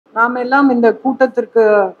நாம் எல்லாம் இந்த கூட்டத்திற்கு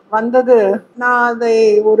வந்தது, நான் அதை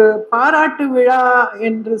ஒரு பாராட்டு விழா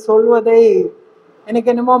என்று சொல்வதை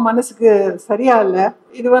எனக்கு என்னமோ மனசுக்கு சரியா இல்லை.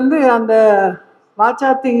 இது அந்த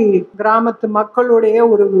வாச்சாத்தி கிராமத்து மக்களுடைய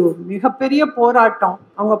ஒரு மிகப்பெரிய போராட்டம்.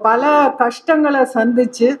 அவங்க பல கஷ்டங்களை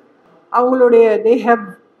சந்திச்சு அவங்களுடைய they have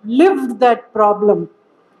lived that problem.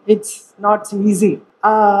 It's not easy.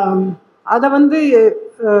 அதை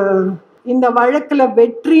இந்த வழக்குல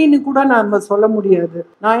வெற்றின்னு கூட நம்ம சொல்ல முடியாது.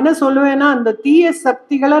 நான் என்ன சொல்லுவேன்னா, அந்த தீய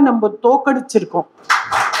சக்திகளை நம்ம தோக்கடிச்சிருக்கோம்.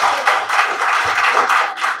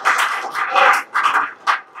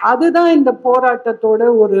 அதுதான் இந்த போராட்டத்தோட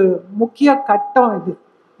ஒரு முக்கிய கட்டம்.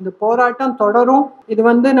 இந்த போராட்டம் தொடரும். இது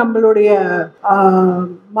நம்மளுடைய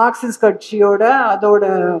மார்க்சிஸ்ட் கட்சியோட, அதோட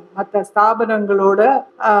மற்ற ஸ்தாபனங்களோட,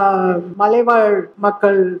 மலைவாழ்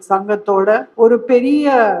மக்கள் சங்கத்தோட ஒரு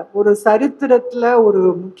பெரிய ஒரு சரித்திரத்துல ஒரு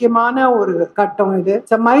முக்கியமான ஒரு கட்டம்.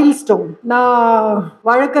 இது மைல்ஸ்டோன். நான்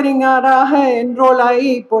வழக்கறிஞராக என்ரோல் ஆகி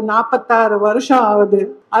இப்போ 46 வருஷம் ஆகுது.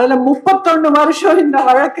 அதுல 31 வருஷம் இந்த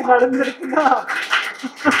வழக்கு நடந்திருக்குன்னா,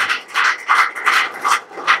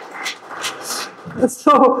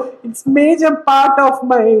 so it's major part of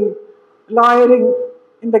my lawyering.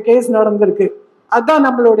 இந்த கேஸ் நடந்திருக்கு. அதான்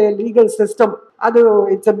நம்மளுடைய லீகல் சிஸ்டம். அது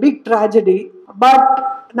it's a big tragedy. But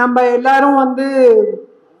நம்ம எல்லாரும்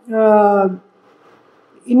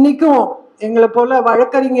இன்னைக்கும் எங்களை போல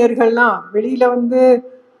வழக்கறிஞர்கள்லாம் வெளியில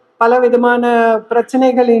பல விதமான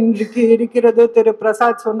பிரச்சனைகள் இன்றைக்கு இருக்கிறது. திரு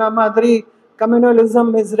பிரசாத் சொன்ன மாதிரி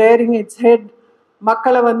communalism is rearing it's head.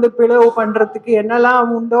 மக்களை பிளவு பண்றதுக்கு என்னெல்லாம்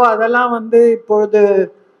உண்டோ அதெல்லாம் இப்பொழுது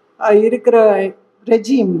இருக்கிற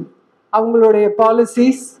ரெஜிம், அவங்களுடைய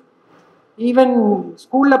பாலிசிஸ், ஈவன்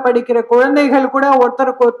ஸ்கூல்ல படிக்கிற குழந்தைகள் கூட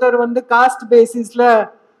ஒருத்தருக்கு ஒருத்தர் காஸ்ட் பேசிஸ்ல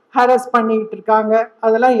ஹாரஸ் பண்ணிட்டு இருக்காங்க.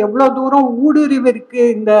 அதெல்லாம் எவ்வளவு தூரம் ஊடுருவி இருக்கு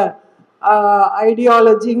இந்த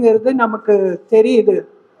ஐடியாலஜிங்கிறது நமக்கு தெரியுது.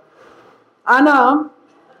 ஆனா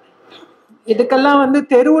இதுக்கெல்லாம்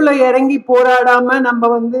தெருவுல இறங்கி போராடாம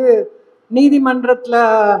நம்ம நீதிமன்றத்துல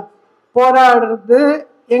போராடுறது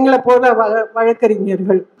எங்களை போல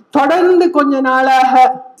வழக்கறிஞர்கள் தொடர்ந்து கொஞ்ச நாளாக,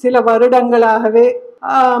 சில வருடங்களாகவே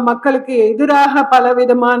மக்களுக்கு எதிராக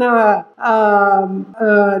பலவிதமான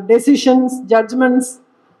டெசிஷன்ஸ், ஜட்ஜ்மெண்ட்ஸ்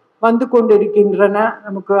கொண்டிருக்கின்றன.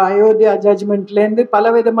 நமக்கு அயோத்தியா ஜட்ஜ்மெண்ட்லேருந்து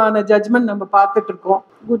பலவிதமான ஜட்ஜ்மெண்ட் நம்ம பார்த்துட்டு இருக்கோம்.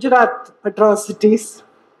 குஜராத் அட்ராசிட்டிஸ்,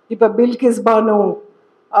 இப்போ பில்கிஸ் பானு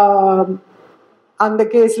அந்த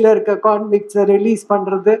கேஸ்ல இருக்க கான்விக்ட்ஸை ரிலீஸ்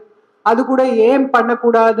பண்றது, அது கூட ஏன்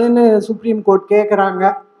பண்ணக்கூடாதுன்னு சுப்ரீம் கோர்ட் கேட்குறாங்க.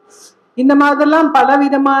 இந்த மாதிரிலாம்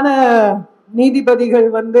பலவிதமான நீதிபதிகள்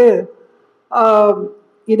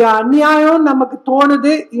இது அநியாயம் நமக்கு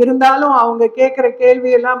தோணுது. இருந்தாலும் அவங்க கேட்குற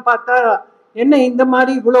கேள்வியெல்லாம் பார்த்தா என்ன இந்த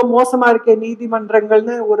மாதிரி இவ்வளோ மோசமா இருக்கே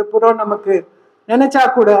நீதிமன்றங்கள்னு ஒரு புறம் நமக்கு நினைச்சா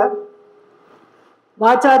கூட,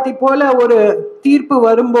 வாச்சாத்தி போல ஒரு தீர்ப்பு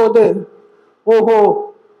வரும்போது ஓஹோ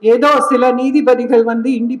ஏதோ சில நீதிபதிகள்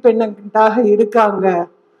இண்டிபெண்டன்டாக இருக்காங்க,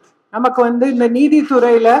 நமக்கு இந்த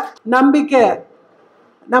நீதித்துறையில நம்பிக்கை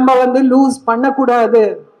நம்ம லூஸ் பண்ணக்கூடாது,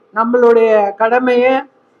 நம்மளுடைய கடமையை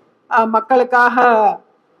மக்களுக்காக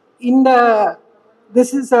இந்த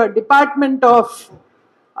this is a department of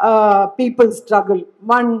people struggle,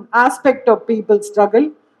 one aspect of people struggle,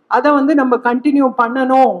 அதை நம்ம கண்டினியூ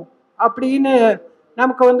பண்ணணும் அப்படின்னு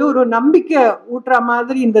நமக்கு ஒரு நம்பிக்கை ஊட்டுற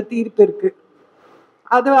மாதிரி இந்த தீர்ப்பு இருக்கு.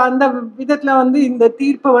 அது அந்த விதத்துல இந்த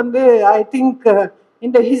தீர்ப்பு I think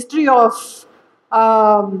in the history of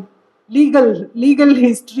legal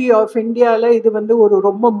history of India இது ஒரு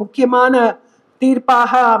ரொம்ப முக்கியமான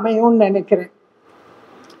தீர்ப்பாக அமையும்னு நினைக்கிறேன்.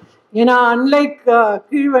 ஏன்னா அன்லைக்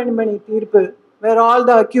கீழ்வெண்மணி தீர்ப்பு where all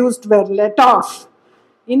the accused were let off,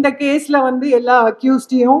 இந்த கேஸ்ல எல்லா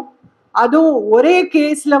அக்யூஸ்டையும், அதுவும் ஒரே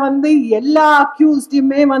கேஸ்ல எல்லா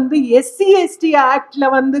அக்யூஸ்டையுமே SC ST ஆக்ட்ல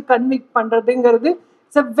கன்விக்ட் பண்றதுங்கிறது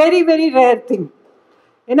it's a very very rare thing.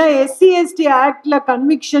 ஏன்னா SC ST ஆக்ட்ல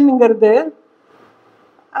கன்விக்ஷன்ங்கிறது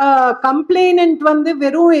கம்ப்ளைனன்ட்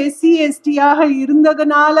வெறும் SC ST ஆக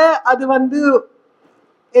இருந்ததுனால அது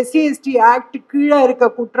SC ST ஆக்ட் கீழே இருக்க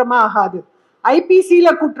குற்றமா ஆகாது, ஐபிசில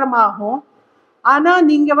குற்றமாகும். ஆனா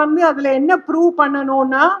நீங்க அதுல என்ன ப்ரூவ்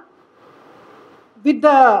பண்ணணும்னா, with the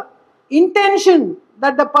intention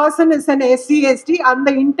that the person is an SC ST, அந்த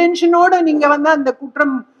இன்டென்ஷனோட நீங்க அந்த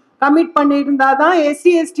குற்றம் கமிட் பண்ணியிருந்தாதான் SC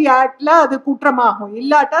ST ஆக்ட்ல அது குற்றமாகும்.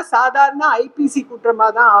 இல்லாட்டா சாதாரண ஐபிசி குற்றமா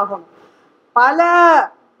தான் ஆகும். பல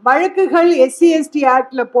வழக்குகள் SC ST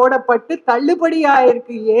ஆக்ட்ல போடப்பட்டு தள்ளுபடி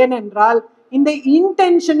ஆயிருக்கு. ஏனென்றால் இந்த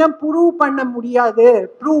இன்டென்ஷனை ப்ரூவ் பண்ண முடியாது,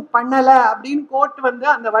 ப்ரூவ் பண்ணல அப்படின்னு கோர்ட்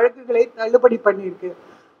அந்த வழக்குகளை தள்ளுபடி பண்ணியிருக்கு.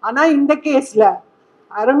 ஆனா இந்த கேஸ்ல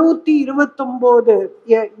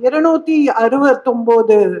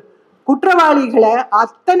 269 குற்றவாளிகளை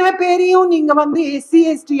அத்தனை பேரையும் நீங்க வந்து எஸ்சி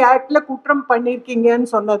எஸ்டி ஆக்ட்ல குற்றம் பண்ணிருக்கீங்கன்னு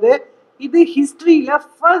சொன்னது இது ஹிஸ்டரியில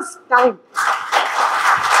ஃபர்ஸ்ட் டைம்.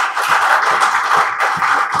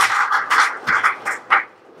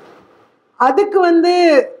 அதுக்கு வந்து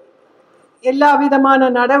எல்லா விதமான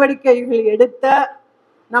நடவடிக்கைகள் எடுத்த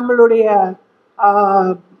நம்மளுடைய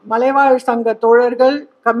மலைவாழ் சங்க தோழர்கள்,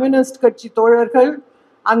 கம்யூனிஸ்ட் கட்சி தோழர்கள்,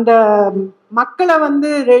 அந்த மக்களை வந்து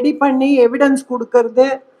ரெடி பண்ணி எவிடன்ஸ் கொடுக்கறது.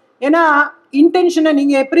 ஏன்னா இன்டென்ஷனை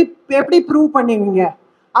நீங்க எப்படி ப்ரூவ் பண்ணுவீங்க?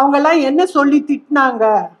 அவங்கெல்லாம் என்ன சொல்லி திட்டினாங்க?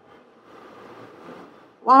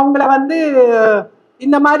 அவங்கள வந்து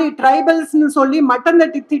இந்த மாதிரி ட்ரைபல்ஸ்னு சொல்லி மட்டன்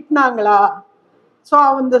தட்டி திட்டினாங்களா? ஸோ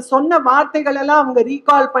அவங்க சொன்ன வார்த்தைகள் எல்லாம் அவங்க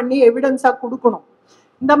ரீகால் பண்ணி எவிடன்ஸா கொடுக்கணும்.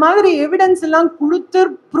 இந்த மாதிரி எவிடன்ஸ் எல்லாம் கொடுத்து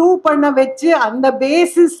ப்ரூவ் பண்ண வச்சு அந்த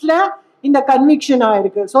பேசிஸ்ல இந்த கன்விக்ஷன்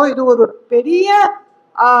ஆயிருக்கு. ஸோ இது ஒரு பெரிய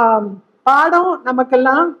பாடம்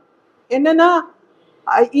நமக்கெல்லாம். என்னன்னா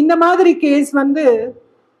இந்த மாதிரி கேஸ் வந்து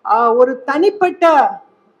ஒரு தனிப்பட்ட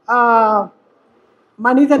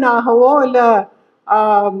மனிதனாகவோ இல்லை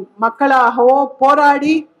மக்களாகவோ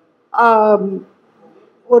போராடி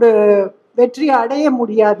ஒரு வெற்றி அடைய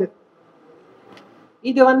முடியாது.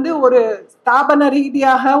 இது வந்து ஒரு ஸ்தாபன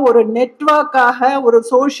ரீதியாக, ஒரு நெட்வொர்க்காக, ஒரு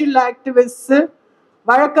சோஷியல் ஆக்டிவிஸ்ட்,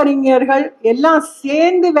 வழக்கறிஞர்கள் எல்லாம்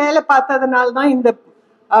சேர்ந்து வேலை பார்த்ததுனால தான் இந்த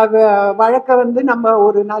வழக்கை வந்து நம்ம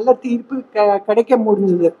ஒரு நல்ல தீர்ப்பு கிடைக்க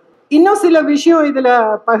முடிஞ்சது. இன்னும் சில விஷயம் இதுல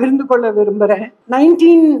பகிர்ந்து கொள்ள விரும்புறேன்.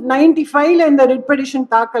 1995ல இந்த ரிட் பெட்டிஷன்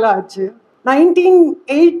தாக்கல் ஆச்சு.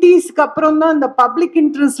 1980ஸ்க்கு அப்புறம் தான் இந்த பப்ளிக்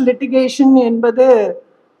இன்ட்ரெஸ்ட் லிட்டிகேஷன் என்பது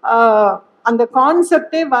அந்த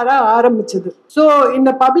கான்செப்டே வர ஆரம்பிச்சது. ஸோ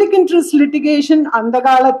இந்த பப்ளிக் இன்ட்ரெஸ்ட் லிட்டிகேஷன் அந்த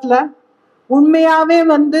காலத்துல உண்மையாவே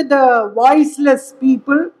வந்து த voiceless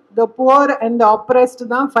people, the poor and the ஆப்ரெஸ்ட்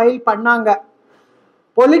தான் ஃபைல் பண்ணாங்க.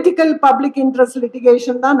 பொலிட்டிக்கல் பப்ளிக் இன்ட்ரெஸ்ட்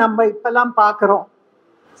லிட்டிகேஷன் தான் நம்ம இப்பெல்லாம் பார்க்குறோம்.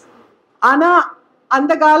 ஆனா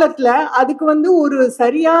அந்த காலத்துல அதுக்கு வந்து ஒரு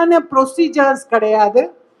சரியான ப்ரொசீஜர்ஸ் கிடையாது.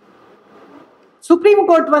 சுப்ரீம்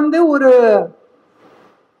கோர்ட் வந்து ஒரு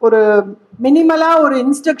ஒரு மினிமலா ஒரு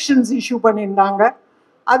இன்ஸ்ட்ரக்ஷன்ஸ் இஷ்யூ பண்ணியிருந்தாங்க.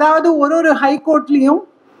 அதாவது ஒரு ஹைகோர்ட்லயும்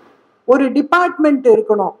ஒரு டிபார்ட்மெண்ட்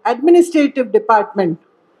இருக்கணும், அட்மினிஸ்ட்ரேட்டிவ் டிபார்ட்மெண்ட்.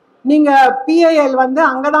 நீங்க பிஐஎல் வந்து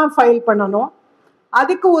அங்கதான் ஃபைல் பண்ணணும்.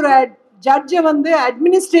 அதுக்கு ஒரு ஜட்ஜை வந்து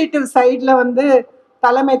அட்மினிஸ்ட்ரேட்டிவ் சைட்ல வந்து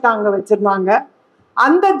தலைமை தாங்க வச்சிருந்தாங்க.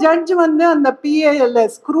 அந்த ஜட்ஜ் வந்து அந்த பிஏஎல்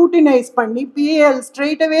ஸ்க்ரூட்டினைஸ் பண்ணி பிஏஎல்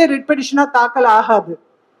ஸ்ட்ரெயிட்டவே ரிட் பெட்டிஷனா தாக்கல் ஆகாது.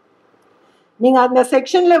 நீங்க அந்த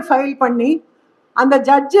செக்ஷன்ல ஃபைல் பண்ணி அந்த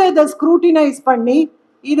ஜட்ஜ் இதை ஸ்க்ரூட்டினைஸ் பண்ணி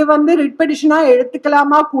இது வந்து ரிட் பெட்டிஷனா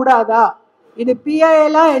எடுத்துக்கலாமா கூடாதா, இது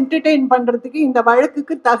பிஐஎலா என்டர்டெயின் பண்றதுக்கு இந்த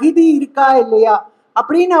வழக்குக்கு தகுதி இருக்கா இல்லையா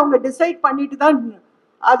அப்படின்னு அவங்க டிசைட் பண்ணிட்டு தான்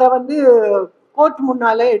அதை வந்து கோர்ட்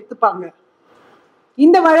முன்னால எடுத்துப்பாங்க.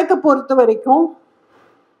 இந்த வழக்கை பொறுத்த வரைக்கும்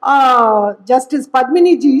Justice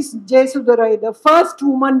Padmini J. Sudurai, the first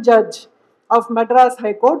woman judge of Madras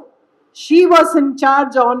High Court, she was in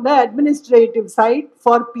charge on the administrative side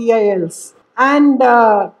for PILs. And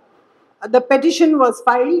the petition was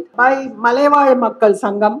filed by Malayalam Makkal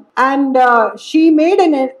Sangam. And she made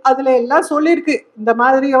an, அதில் எல்லாம் சொல்லியிருக்கு, இந்த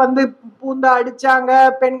மாதிரி வந்து பூந்தா அடிச்சாங்க,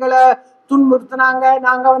 பெண்களை துன்புறுத்தினாங்க,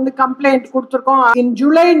 நாங்க வந்து கம்ப்ளைண்ட் கொடுத்துருக்கோம். In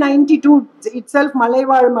July 92 itself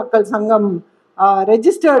மலைவாழ் மக்கள் சங்கம்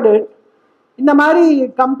ரெஜிஸ்டர்டு. இந்த மாதிரி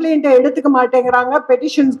கம்ப்ளைண்ட்டை எடுத்துக்க மாட்டேங்கிறாங்க,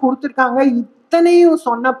 பெட்டிஷன்ஸ் கொடுத்துருக்காங்க. இத்தனையும்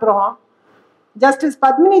சொன்னப்புறம் ஜஸ்டிஸ்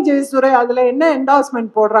பத்மினி ஜெயசுரை அதில் என்ன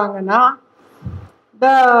என்டார்ஸ்மெண்ட் போடுறாங்கன்னா, த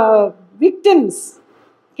victims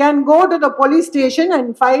can go to the police station and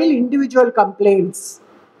file individual complaints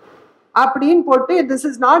அப்படின்னு போட்டு this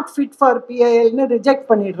is not fit for பிஐஎல்னு reject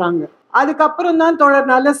பண்ணிடுறாங்க. அதுக்கப்புறம் தான் தோழர்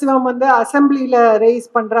நல்லசிவம் வந்து அசம்பிளியில் ரைஸ்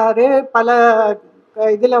பண்ணுறாரு. பல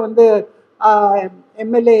இதில் வந்து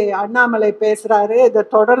எம்எல்ஏ அண்ணாமலை பேசுறாரு. இதை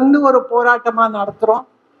தொடர்ந்து ஒரு போராட்டமா நடத்துறோம்.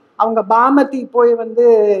 அவங்க பாமதி போய் வந்து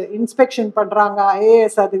இன்ஸ்பெக்ஷன் பண்றாங்க,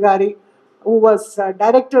 ஐஏஎஸ் அதிகாரி who was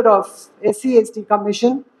director of SC/ST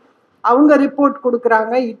commission. அவங்க ரிப்போர்ட்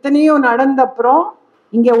கொடுக்குறாங்க. இத்தனையும் நடந்தப்புறம்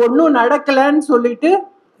இங்க ஒன்றும் நடக்கலன்னு சொல்லிட்டு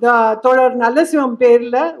தோழர் நல்லசிவம்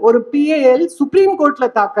பேர்ல ஒரு பிஏஎல் சுப்ரீம் கோர்ட்ல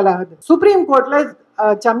தாக்கல் ஆகுது. சுப்ரீம் கோர்ட்ல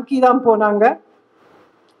சம்கி தான் போனாங்க.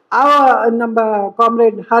 நம்ம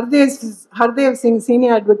comrade Hardev Singh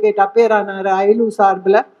senior advocate அப்பேர் ஆனார் ஐலு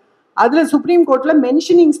சார்பில். அதில் சுப்ரீம் கோர்ட்டில்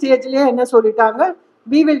மென்ஷனிங் ஸ்டேஜ்லேயே என்ன சொல்லிட்டாங்க,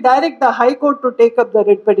 we will direct the high court to take up the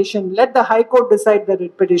writ petition, let the high court decide the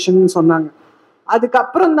writ petition சொன்னாங்க.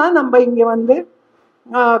 அதுக்கப்புறம் தான் நம்ம இங்கே வந்து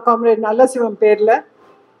காம்ரேட் நல்லசிவம் பேரில்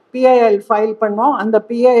பிஐஎல் ஃபைல் பண்ணோம். அந்த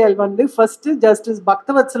பிஐஎல் வந்து ஃபர்ஸ்ட்டு ஜஸ்டிஸ்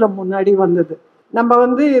பக்தவத்சலம் முன்னாடி வந்தது. நம்ம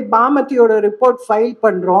வந்து பாமதியோட ரிப்போர்ட் ஃபைல்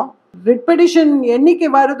பண்ணுறோம். ரிட் பெட்டிஷன் என்னைக்கு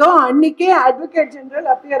வருதோ அன்னைக்கே அட்வொகேட் ஜெனரல்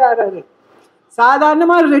அப்பியர் ஆகிறாரு.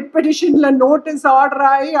 சாதாரணமா ரெட் பெட்டிஷன்ல நோட்டீஸ் ஆர்டர்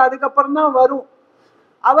ஆகி அதுக்கப்புறம் தான் வரும்.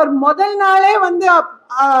 அவர் முதல் நாளே வந்து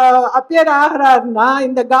அப்பியர் ஆகிறாருன்னா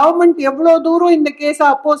இந்த கவர்மெண்ட் எவ்வளவு தூரம் இந்த கேஸை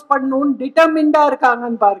அப்போஸ் பண்ணணும்னு டிட்டர்மின்டா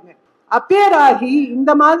இருக்காங்கன்னு பாருங்க. அப்பியர் ஆகி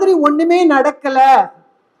இந்த மாதிரி ஒண்ணுமே நடக்கல,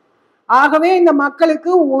 ஆகவே இந்த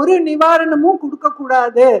மக்களுக்கு ஒரு நிவாரணமும் கொடுக்க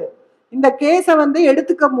கூடாது, இந்த கேஸை வந்து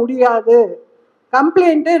எடுத்துக்க முடியாது,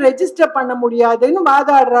 கம்ப்ளைண்ட்டை ரெஜிஸ்டர் பண்ண முடியாதுன்னு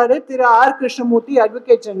வாதாடுறாரு திரு ஆர் கிருஷ்ணமூர்த்தி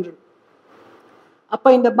அட்வொகேட் ஜெனரல். அப்ப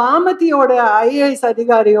இந்த பாமதியோட ஐஏஎஸ்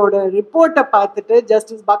அதிகாரியோட ரிப்போர்ட்டை பார்த்துட்டு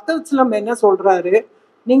ஜஸ்டிஸ் பக்தவத்சலம் என்ன சொல்றாரு,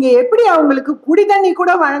 நீங்க எப்படி அவங்களுக்கு குடி தண்ணி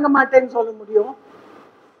கூட வழங்க மாட்டேன்னு சொல்ல முடியும்?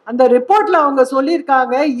 அந்த ரிப்போர்ட்ல அவங்க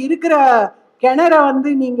சொல்லியிருக்காங்க, இருக்கிற கிணற வந்து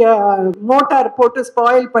நீங்க மோட்டார் போட்டு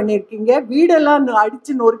ஸ்பாயில் பண்ணிருக்கீங்க, வீடெல்லாம்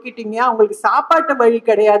அடிச்சு நொறுக்கிட்டீங்க, அவங்களுக்கு சாப்பாட்டு வழி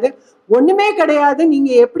கிடையாது, ஒண்ணுமே கிடையாது,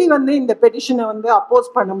 நீங்க எப்படி வந்து இந்த பெட்டிஷனை வந்து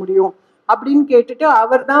அப்போஸ் பண்ண முடியும் அப்படின்னு கேட்டுட்டு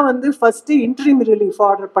அவர் தான் வந்து ஃபர்ஸ்ட் இன்டரிம் ரிலீஃப்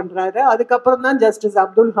ஆர்டர் பண்றாரு. அதுக்கப்புறம் தான் ஜஸ்டிஸ்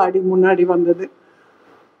அப்துல் ஹாடி முன்னாடி வந்தது.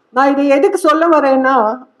 நான் இதை எதுக்கு சொல்ல வரேன்னா,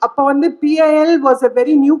 அப்ப வந்து BIL was a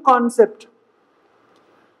very new concept.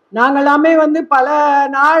 நாங்களாமே வந்து பல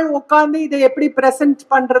நாள் உட்காந்து இதை எப்படி ப்ரெசென்ட்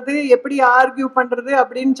பண்றது, எப்படி ஆர்கியூ பண்றது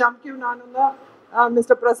அப்படின்னு சம்கியூ நானும் தான்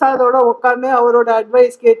மிஸ்டர் பிரசாதோட உட்காந்து அவரோட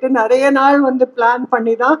அட்வைஸ் கேட்டு நிறைய நாள் வந்து பிளான்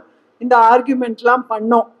பண்ணி தான் இந்த ஆர்கியூமெண்ட்லாம்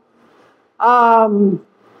பண்ணோம்.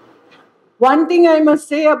 One thing I must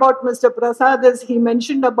say about Mr. Prasad is he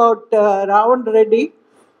mentioned about Ravan Reddy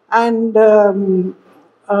and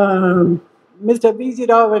Mr. V.G.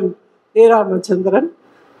 Rao and A. Ramachandran.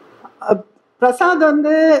 Prasad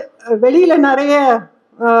வந்து வெளியில நிறைய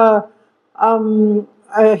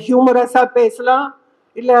ஹியூமரஸா பேசலாம்,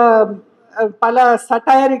 இல்ல பல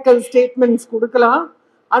சட்டைரிக்கல் ஸ்டேட்மெண்ட்ஸ் கொடுக்கலாம்.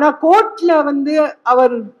 ஆனா கோர்ட்ல வந்து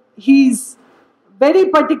அவர் he's very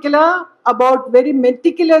particular about very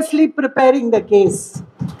meticulously preparing the case.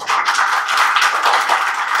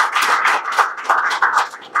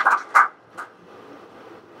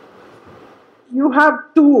 You have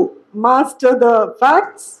to master the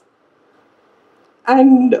facts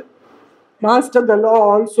and master the law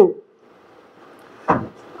also.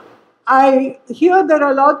 I hear there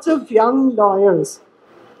are lots of young lawyers.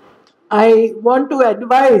 I want to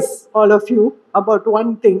advise all of you about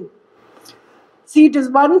one thing. See, it is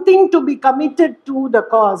one thing to be committed to the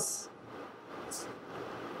cause.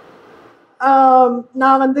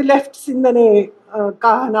 நான் வந்து left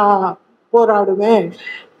சிந்தனைக்காக நான் போராடுவேன்,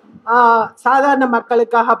 சாதாரண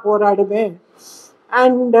மக்களுக்காக போராடுவேன்,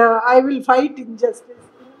 and I will fight injustice.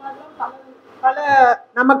 பல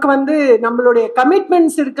நமக்கு வந்து நம்மளுடைய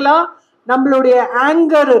commitments இருக்கலாம், நம்மளுடைய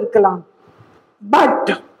ஆங்கர் இருக்கலாம்.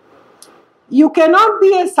 But you cannot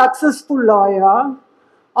be a successful lawyer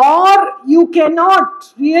or you cannot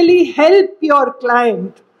really help your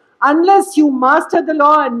client unless you master the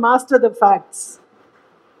law and master the facts.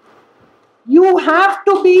 You have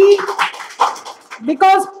to be,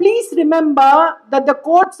 because please remember that the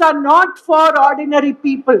courts are not for ordinary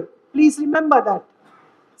people. Please remember that.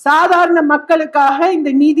 சாதாரண மக்களுக்காக இந்த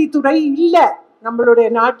நீதித்துறை இல்லை நம்மளுடைய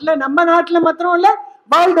நாட்டில். நம்ம நாட்டில் மாத்திரம் இல்லை,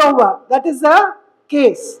 world over that is a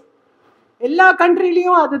case. எல்லா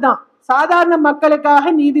கண்ட்ரிலையும் அதுதான், சாதாரண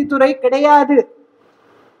மக்களுக்காக நீதித்துறை கிடையாது.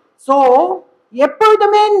 ஸோ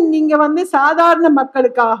எப்பொழுதுமே நீங்க வந்து சாதாரண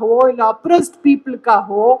மக்களுக்காகவோ இல்லை அப்ரஸ்ட்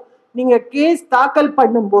பீப்புளுக்காகவோ நீங்க கேஸ் தாக்கல்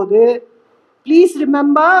பண்ணும்போது please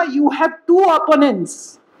remember you have two opponents.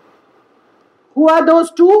 Who are those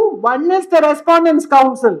two? One is the respondents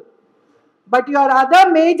council, but your other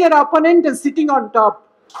major opponent is sitting on top.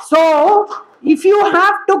 So if you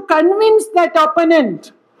have to convince that opponent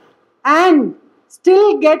and still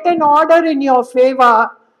get an order in your favor,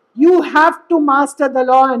 you have to master the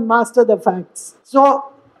law and master the facts. So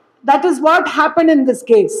that is what happened in this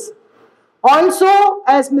case. Also,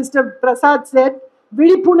 as Mr. Prasad said,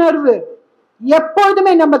 விழிப்புணர்வு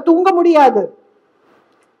எப்பொழுதுமே நம்ம தூங்க முடியாது.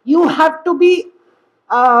 You have to be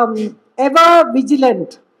ever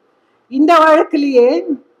vigilant. இந்த வழக்கிலேயே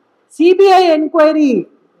CBI enquiry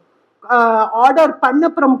order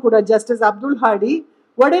பண்ணப்புறம் கூட justice Abdul Hardy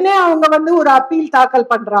உடனே அவங்க வந்து ஒரு அப்பீல் தாக்கல்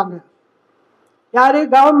பண்றாங்க. யாரு?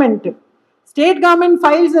 Government. State government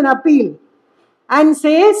files an appeal and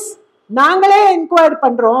says நாங்களே என்கொயர்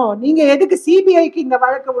பண்றோம், நீங்க எதுக்கு சிபிஐக்கு இந்த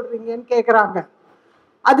வழக்கு விடுறீங்கன்னு கேக்குறாங்க.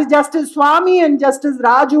 அது justice Swami and justice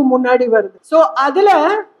Raju முன்னாடி வருது. ஸோ அதுல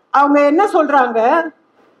அவங்க என்ன சொல்றாங்க,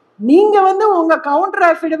 நீங்க வந்து உங்க கவுண்டர்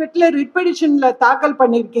அஃபிடவிட்ல ரிட் பெட்டிஷன்ல தாக்கல்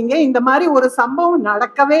பண்ணிருக்கீங்க, இந்த மாதிரி ஒரு சம்பவம்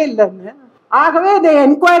நடக்கவே இல்லைன்னு, ஆகவே இதை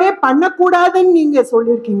என்கொயரே பண்ணக்கூடாதுன்னு நீங்க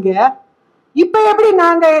சொல்லியிருக்கீங்க. இப்ப எப்படி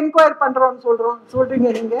நாங்க என்கொயர் பண்றோம்னு சொல்றீங்க?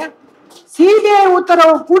 நீங்க சிபிஐ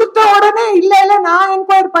உத்தரவு கொடுத்த உடனே இல்ல இல்ல நான்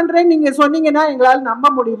என்கொயர் பண்றேன்னு நீங்க சொன்னீங்கன்னா எங்களால நம்ப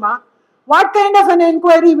முடியுமா? What kind of an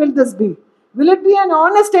enquiry will this be? Will it be an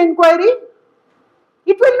honest inquiry?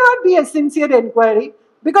 It will not be a sincere inquiry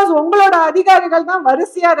because உங்களோட அதிகாரிகள் தான்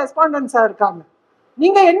வரிசையா ரெஸ்பாண்டன்ஸா இருக்காங்க.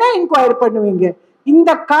 நீங்க என்ன இன்கொயரி பண்ணுவீங்க?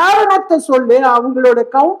 இந்த காரணத்தை சொல்லி அவங்களோட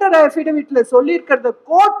கவுண்டர் அஃபிடவிட்ல சொல்லி இருக்கிறத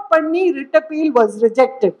கோட் பண்ணி ரிட் அப்பீல் வாஸ்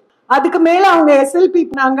ரிஜெக்டட். அதுக்கு மேல அவங்க எஸ்எல்பி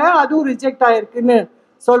பண்ணாங்க, அதுவும் ரிஜெக்ட் ஆயிருக்குன்னு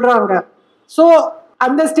சொல்றாங்க. ஸோ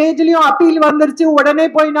அந்த ஸ்டேஜ்லயும் அப்பீல் வந்துருச்சு, உடனே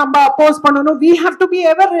போய் நம்ம அப்போஸ் பண்ணணும். we have to be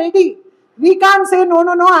ever ready. We can't say no,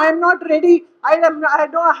 I am not ready. I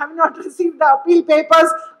have not received the appeal papers.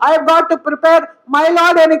 I have got to prepare. My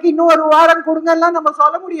lord, எனக்கு இன்னும் ஒரு வாரம் கொடுங்கலாம் நம்ம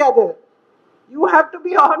சொல்ல முடியாது. You have to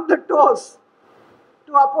be on the toes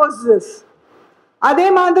to oppose this. அதே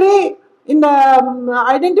மாதிரி இந்த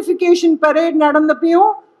identification parade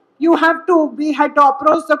நடந்தப்பையும் we had to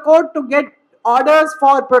approach the court to get orders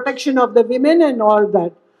for protection of the women and all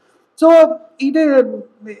that. So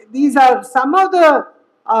these are some of the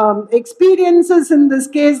experiences in this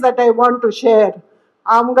case that I want to share.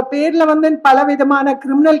 அவங்க பேர்ல வந்து பல விதமான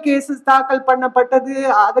criminal cases தாக்கல் பண்ணப்பட்டது,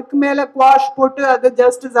 அதுக்கு மேல quash போட்டு அது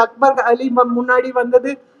ஜஸ்டிஸ் அக்பர் அலி முன்னாடி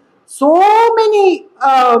வந்தது. So many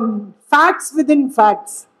facts within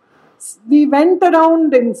facts. We went around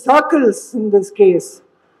in circles in this case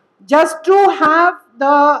just to have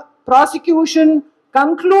the prosecution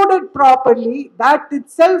concluded properly. That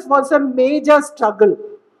itself was a major struggle,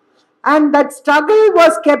 and that struggle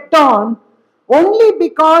was kept on only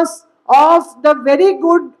because of the very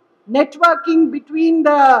good networking between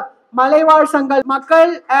the Malaywar Sangal Makkal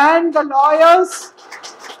and the lawyers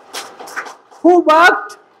who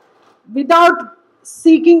worked without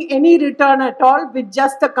seeking any return at all, with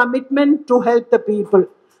just the commitment to help the people.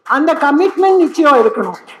 And the commitment nichayam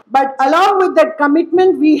irukano. But along with that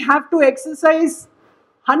commitment, we have to exercise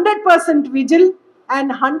 100% vigil and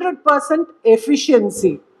 100%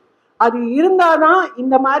 efficiency. அது இருந்தாதான்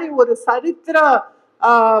இந்த மாதிரி ஒரு சரித்திர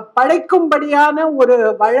படைக்கும்படியான ஒரு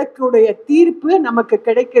வழக்குடைய தீர்ப்பு நமக்கு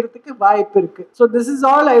கிடைக்கிறதுக்கு வாய்ப்பு இருக்கு. So this is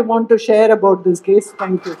all I want to share about this case.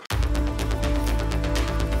 Thank you.